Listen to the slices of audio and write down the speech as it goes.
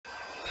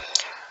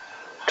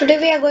Today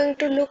we are going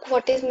to look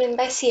what is meant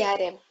by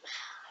CRM.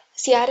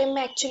 CRM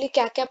में actually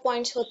क्या क्या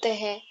points होते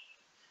हैं,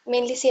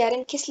 मेनली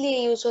CRM किस लिए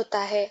यूज होता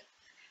है,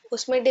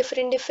 उसमें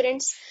डिफरेंट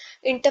डिफरेंट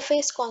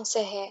इंटरफेस कौन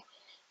से है,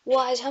 वो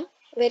आज हम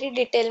वेरी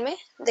डिटेल में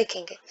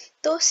देखेंगे।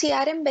 तो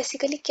CRM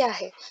बेसिकली क्या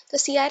है? तो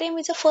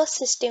CRM is a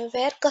first system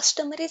where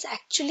customer is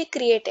actually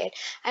created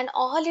and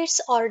all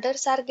its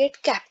orders are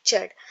get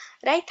captured,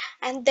 right?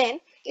 And then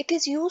it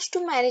is used to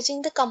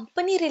managing the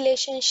company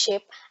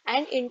relationship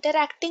and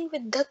interacting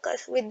with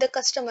the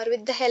customer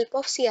with the help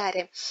of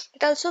CRM.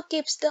 It also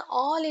keeps the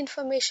all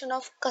information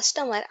of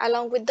customer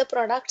along with the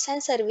products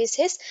and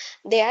services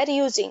they are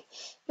using.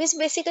 Means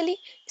basically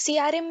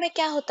CRM में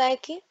क्या होता है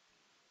कि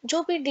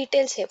जो भी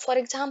details है, for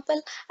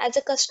example as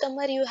a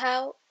customer you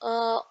have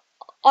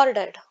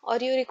ordered or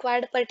you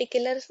required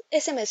particular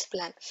SMS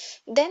plan,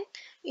 then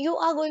you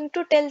are going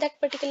to tell that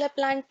particular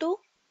plan to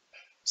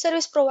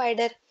service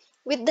provider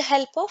with the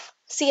help of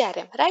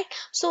CRM, right?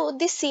 So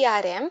this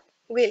CRM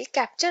will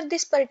capture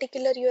this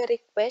particular your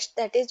request,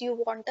 that is you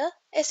want a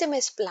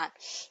SMS plan,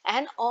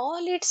 and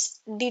all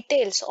its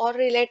details or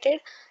related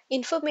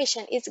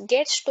information is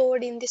get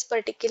stored in this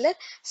particular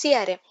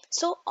CRM.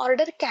 So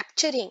order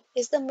capturing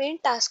is the main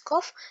task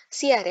of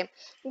CRM.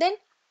 Then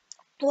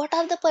what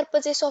are the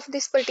purposes of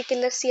this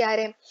particular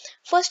CRM?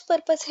 First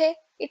purpose है,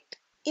 it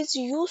is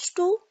used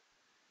to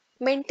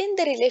maintain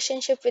the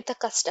relationship with the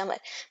customer.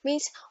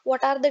 Means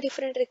what are the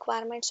different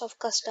requirements of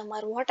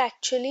customer, what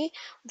actually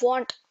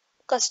want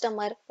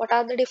customer, what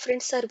are the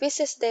different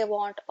services they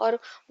want, or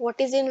what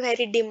is in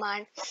very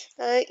demand.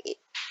 uh,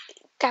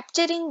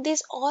 Capturing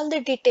this all the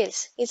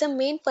details is a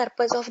main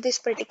purpose of this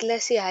particular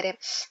CRM.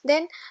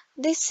 Then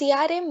this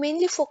CRM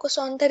mainly focus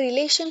on the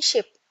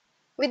relationship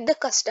with the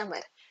customer,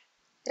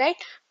 right,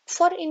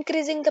 for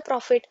increasing the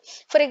profit.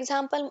 For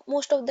example,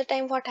 most of the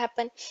time what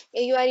happen,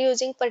 you are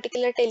using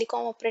particular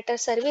telecom operator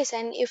service,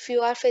 and if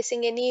you are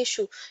facing any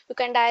issue, you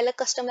can dial a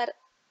customer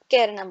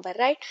care number,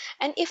 right?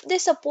 And if they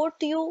support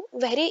you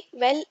very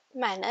well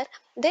manner,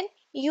 then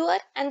you are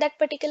and that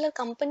particular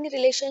company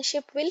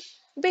relationship will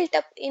build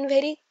up in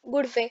very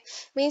good way.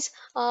 Means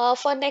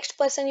for next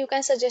person you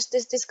can suggest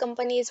this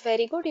company is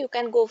very good, you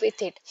can go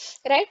with it,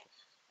 right?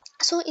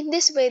 So in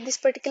this way this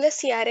particular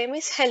CRM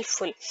is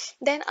helpful.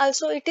 Then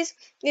also it is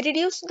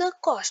reduce the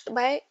cost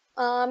by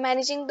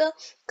managing the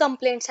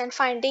complaints and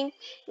finding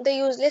the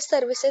useless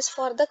services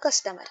for the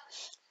customer.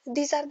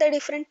 These are the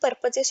different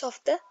purposes of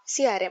the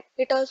CRM.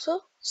 It also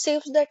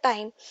saves the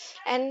time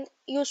and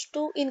used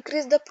to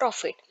increase the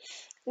profit.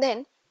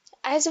 Then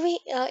as we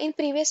in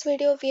previous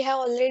video we have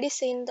already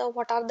seen the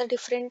what are the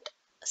different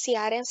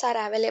CRMs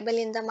are available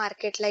in the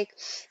market, like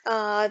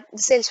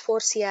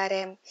Salesforce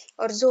CRM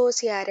or Zoho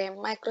CRM,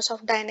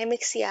 Microsoft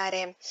Dynamics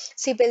CRM,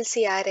 Siebel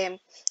CRM,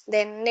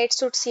 then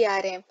NetSuite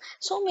CRM.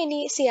 So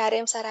many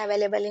CRMs are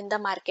available in the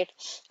market.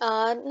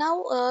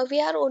 Now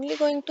we are only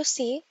going to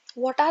see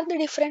what are the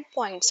different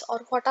points or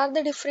what are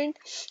the different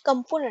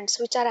components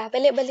which are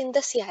available in the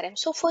CRM.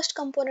 So first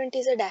component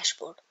is a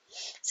dashboard.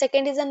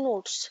 Second is a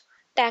notes,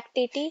 tag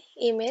TT,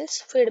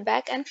 emails,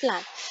 feedback and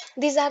plan.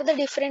 These are the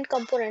different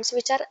components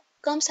which are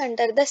comes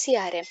under the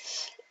CRM.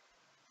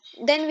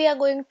 Then we are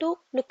going to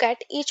look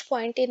at each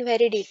point in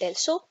very detail.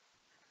 So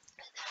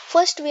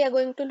first we are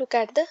going to look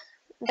at the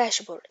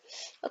dashboard.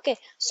 Okay,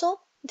 so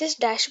this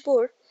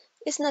dashboard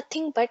is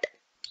nothing but,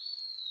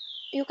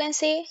 you can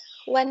say,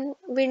 one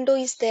window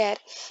is there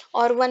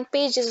or one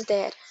page is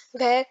there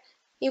where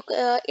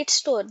it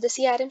store the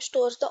CRM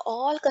stores the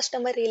all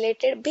customer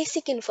related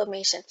basic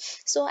information.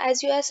 So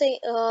as you are say,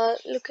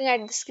 looking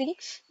at the screen,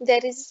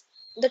 there is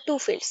the two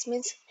fields.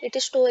 Means it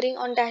is storing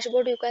on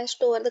dashboard, you can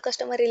store the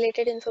customer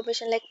related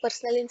information like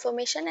personal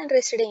information and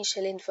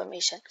residential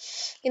information.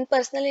 In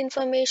personal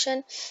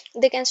information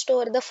they can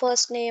store the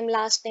first name,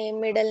 last name,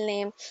 middle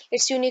name,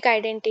 its unique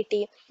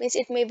identity. Means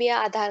it may be a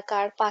Aadhaar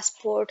card,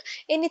 passport,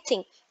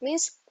 anything.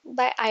 Means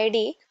by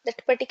ID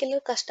that particular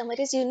customer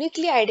is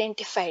uniquely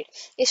identified,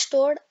 is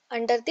stored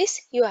under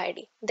this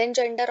UID. Then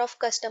gender of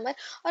customer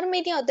or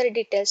many other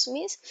details.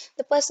 Means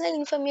the personal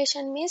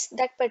information means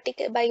that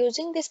particular, by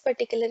using this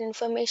particular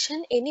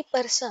information any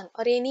person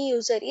or any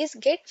user is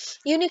get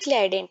uniquely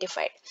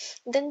identified.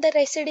 Then the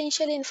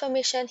residential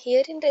information,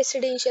 here in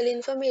residential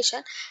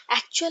information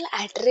actual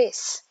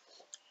address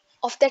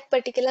of that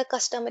particular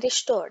customer is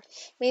stored.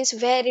 Means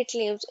where it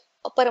lives,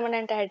 a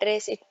permanent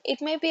address,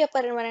 it may be a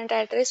permanent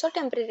address or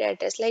temporary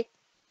address, like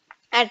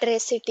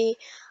address, city,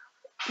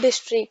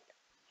 district,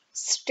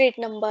 street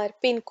number,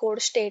 pin code,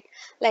 state,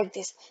 like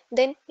this.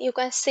 Then you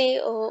can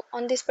save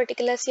on this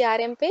particular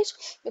CRM page,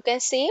 you can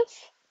save,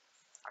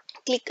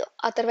 click,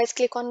 otherwise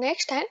click on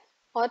next, and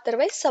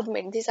otherwise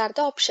submit. These are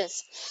the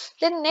options.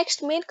 Then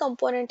next main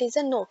component is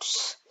a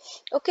notes.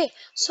 Okay,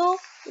 so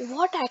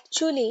what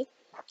actually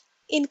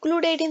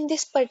included in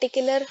this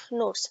particular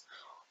notes?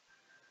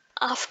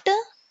 After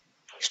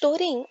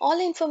storing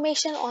all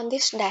information on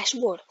this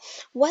dashboard,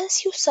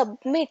 once you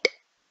submit,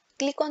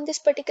 click on this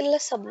particular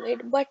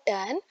submit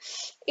button,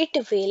 it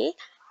will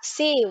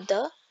save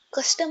the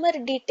customer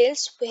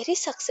details very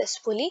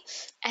successfully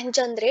and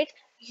generate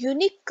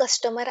unique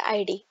customer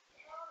ID.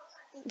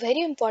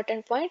 very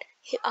important point,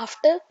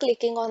 after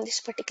clicking on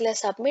this particular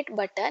submit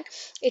button,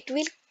 it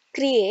will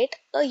create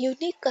a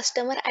unique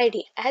customer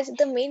ID, as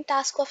the main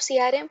task of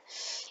CRM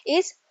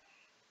is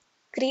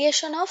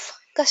creation of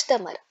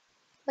customer.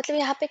 मतलब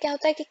यहाँ पे क्या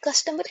होता है कि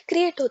customer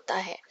create होता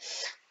है,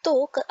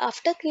 तो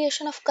after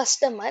creation of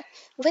customer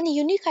when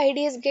unique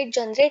IDs get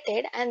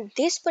generated, and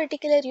this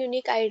particular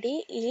unique ID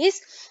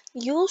is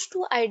used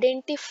to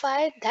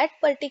identify that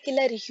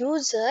particular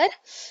user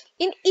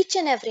in each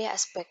and every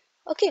aspect.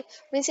 Okay,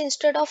 means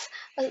instead of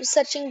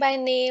searching by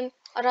name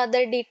or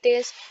other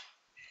details,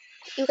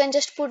 you can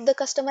just put the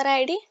customer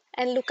ID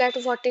and look at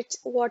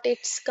what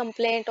its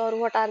complaint or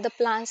what are the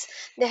plans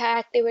they have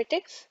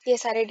activated. ये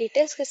सारे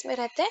details किसमें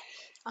रहते हैं?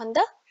 On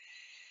the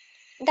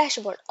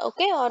dashboard.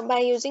 Okay, or by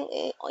using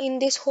in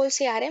this whole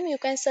CRM you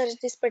can search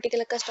this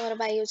particular customer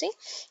by using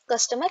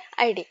customer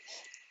ID.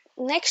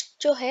 Next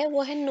जो है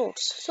वो है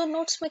notes. So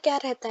notes में क्या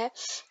रहता है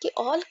कि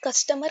all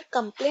customer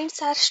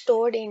complaints are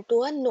stored into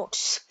a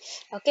notes.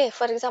 Okay,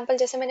 for example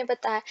जैसे मैंने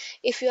बताया,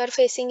 if you are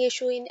facing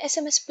issue in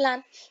SMS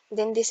plan,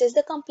 then this is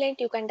the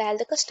complaint, you can dial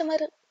the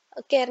customer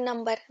care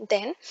number,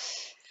 then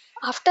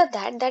after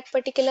that, that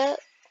particular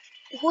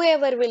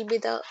whoever will be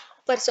the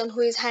person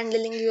who is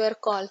handling your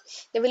call,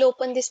 they will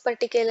open this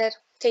particular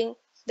thing,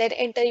 then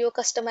enter your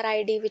customer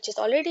ID which is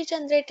already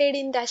generated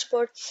in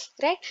dashboard,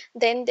 right?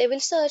 Then they will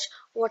search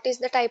what is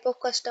the type of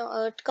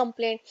customer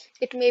complaint.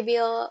 It may be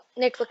a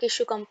network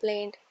issue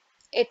complaint,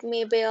 it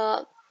may be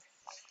a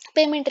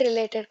payment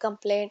related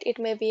complaint, it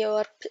may be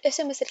your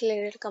SMS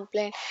related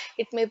complaint,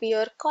 it may be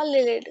your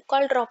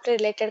call drop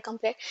related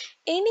complaint,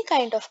 any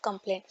kind of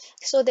complaint.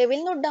 So they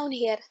will note down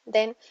here,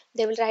 then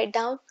they will write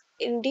down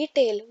in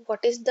detail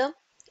what is the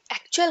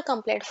actual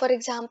complaint. For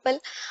example,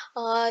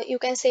 you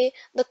can say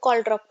the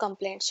call drop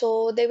complaint,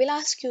 so they will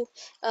ask you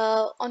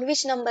on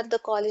which number the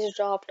call is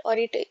dropped, or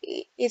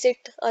is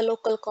it a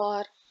local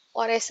call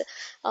or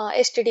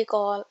STD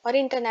call or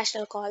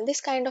international call.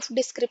 This kind of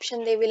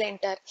description they will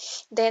enter.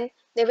 Then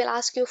they will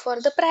ask you for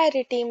the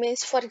priority,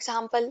 means for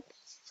example,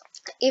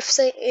 if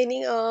say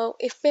any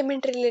if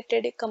payment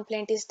related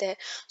complaint is there,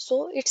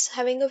 so it's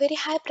having a very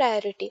high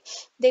priority,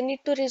 they need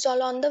to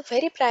resolve on the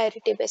very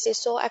priority basis.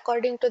 So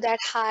according to that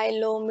high,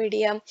 low,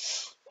 medium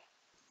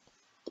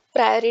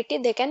priority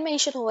they can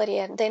mention over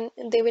here. Then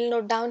they will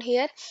note down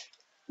here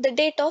the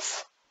date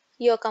of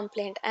your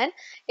complaint and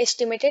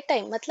estimated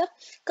time, मतलब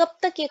कब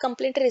तक ये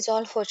complaint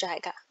resolve हो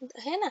जाएगा,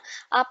 है ना?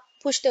 आप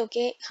पूछते हो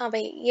कि हाँ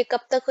भाई ये कब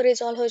तक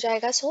resolve हो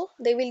जाएगा, so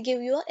they will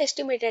give you a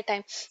estimated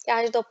time कि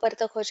आज दोपहर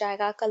तक हो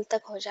जाएगा, कल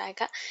तक हो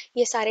जाएगा।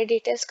 ये सारे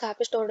details कहाँ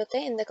पे stored होते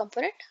हैं? In the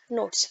component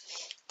notes.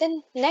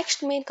 Then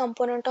next main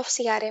component of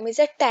CRM is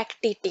a tag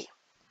TT.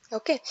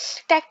 Okay,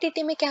 tag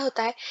TT में क्या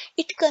होता है?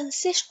 It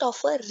consist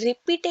of a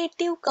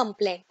repetitive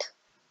complaint.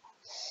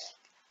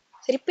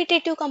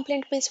 Repetitive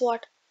complaint means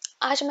what?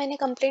 आज मैंने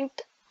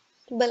कंप्लेंट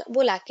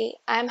बोला कि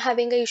I am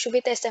having a issue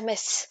with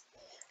SMS,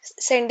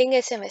 sending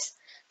SMS,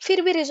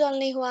 फिर भी रिजॉल्व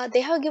नहीं हुआ। They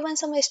have given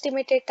some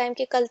estimated time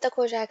कि कल तक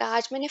हो जाएगा।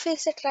 आज मैंने फिर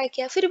से ट्राई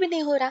किया, फिर भी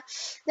नहीं हो रहा।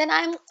 Then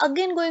I am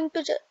again going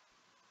to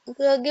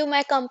give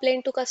my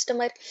complaint to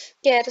customer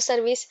care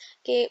service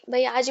कि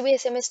भाई आज भी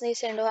एसएमएस नहीं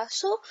सेंड हुआ।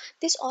 So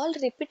this all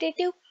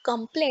repetitive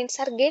complaints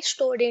are get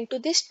stored into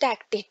this tag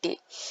TT.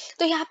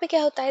 तो यहाँ पे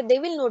क्या होता है? They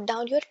will note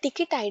down your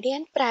ticket ID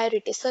and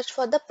priority, search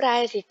for the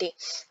priority,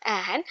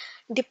 and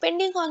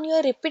depending on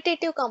your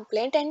repetitive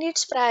complaint and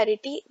its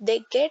priority,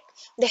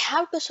 they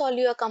have to solve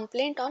your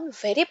complaint on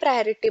very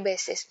priority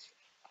basis.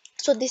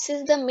 So this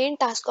is the main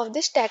task of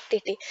this tag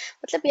TT.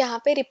 मतलब यहाँ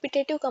पे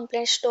repetitive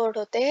complaint stored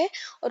होते हैं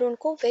और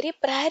उनको very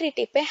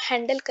priority पे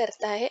handle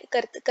करता है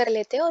कर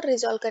लेते हैं और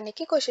रिजॉल्व करने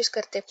की कोशिश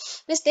करते हैं,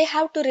 means they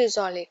have to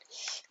resolve it.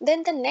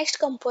 Then the next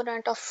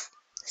component of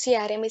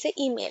CRM is a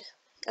email.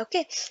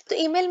 Okay, तो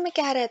ईमेल में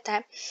क्या रहता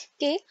है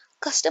कि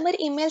customer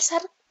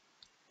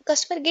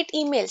get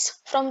emails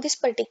from this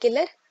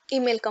particular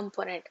email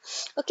component.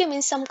 Okay,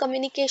 means some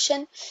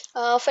communication,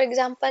 for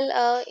example,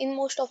 in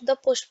most of the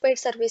postpaid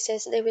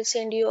services they will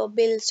send you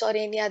bills or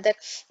any other,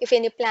 if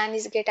any plan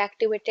is get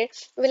activated,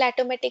 you will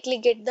automatically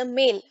get the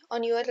mail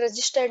on your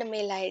registered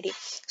mail ID.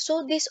 So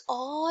these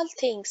all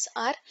things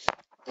are,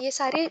 ये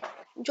सारे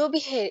जो भी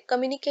है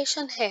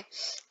communication है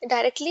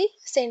directly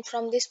send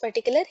from this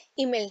particular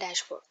email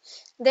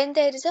dashboard. Then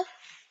there is a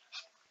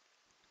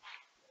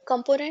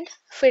component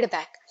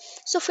feedback.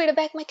 So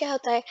feedback में क्या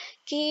होता है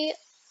कि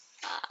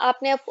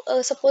आपने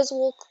सपोज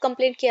वो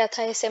कंप्लेंट किया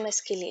था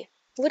एसएमएस के लिए,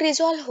 वो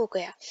रिजॉल्व हो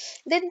गया,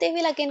 then they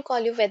will again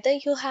call you whether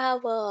you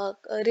have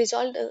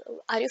resolve,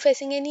 are you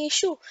facing any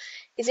issue,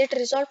 is it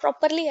resolve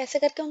properly, ऐसे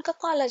करके उनका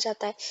कॉल आ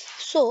जाता है।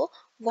 सो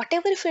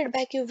whatever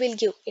feedback you will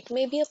give, it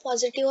may be a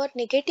positive or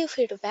negative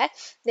feedback,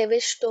 they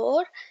will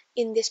store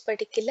in this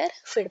particular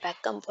feedback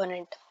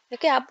component.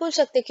 Okay, आप बोल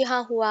सकते हैं कि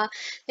हाँ हुआ,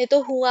 नहीं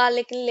तो हुआ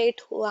लेकिन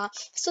लेट हुआ।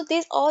 So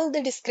this all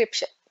the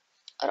description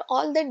or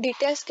all the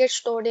details get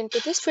stored into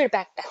this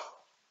feedback tag.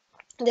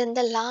 Then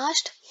the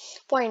last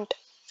point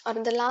or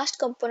the last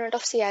component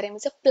of CRM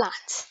is the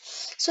plans.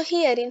 So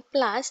here in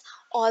plans,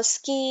 all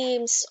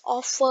schemes,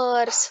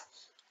 offers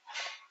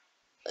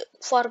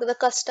for the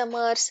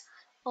customers,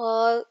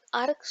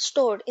 are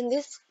stored in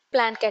this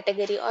plan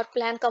category or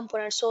plan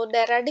component. So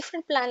there are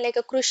different plan like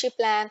a cruise ship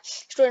plan,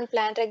 student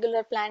plan,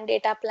 regular plan,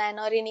 data plan,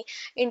 or any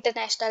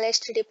international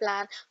STD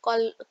plan.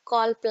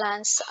 Call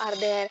plans are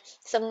there,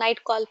 some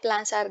night call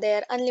plans are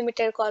there,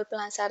 unlimited call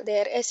plans are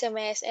there,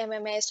 SMS,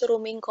 MMS,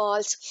 roaming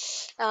calls,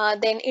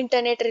 then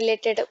internet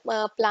related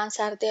plans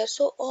are there.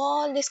 So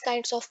all these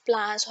kinds of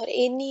plans or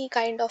any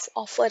kind of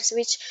offers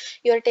which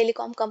your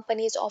telecom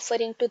company is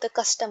offering to the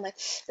customer,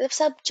 मतलब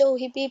सब जो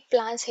भी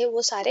plans है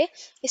वो सारे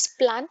इस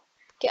plan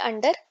के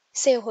under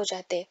save हो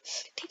जाते हैं.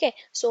 ठीक है.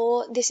 So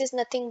this is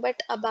nothing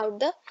but about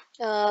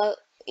the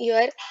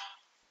your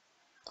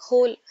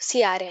whole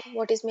CRM.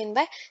 What is meant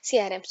by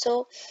CRM?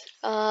 So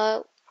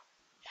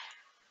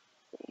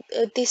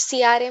this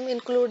CRM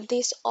include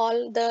this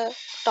all the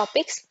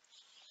topics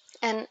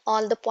and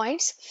all the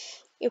points.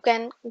 You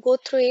can go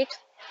through it,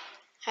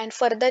 and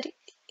further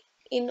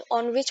in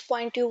on which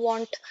point you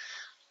want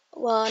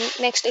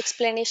next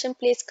explanation,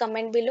 please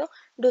comment below.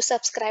 Do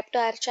subscribe to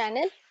our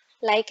channel,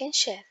 like and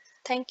share.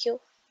 Thank you.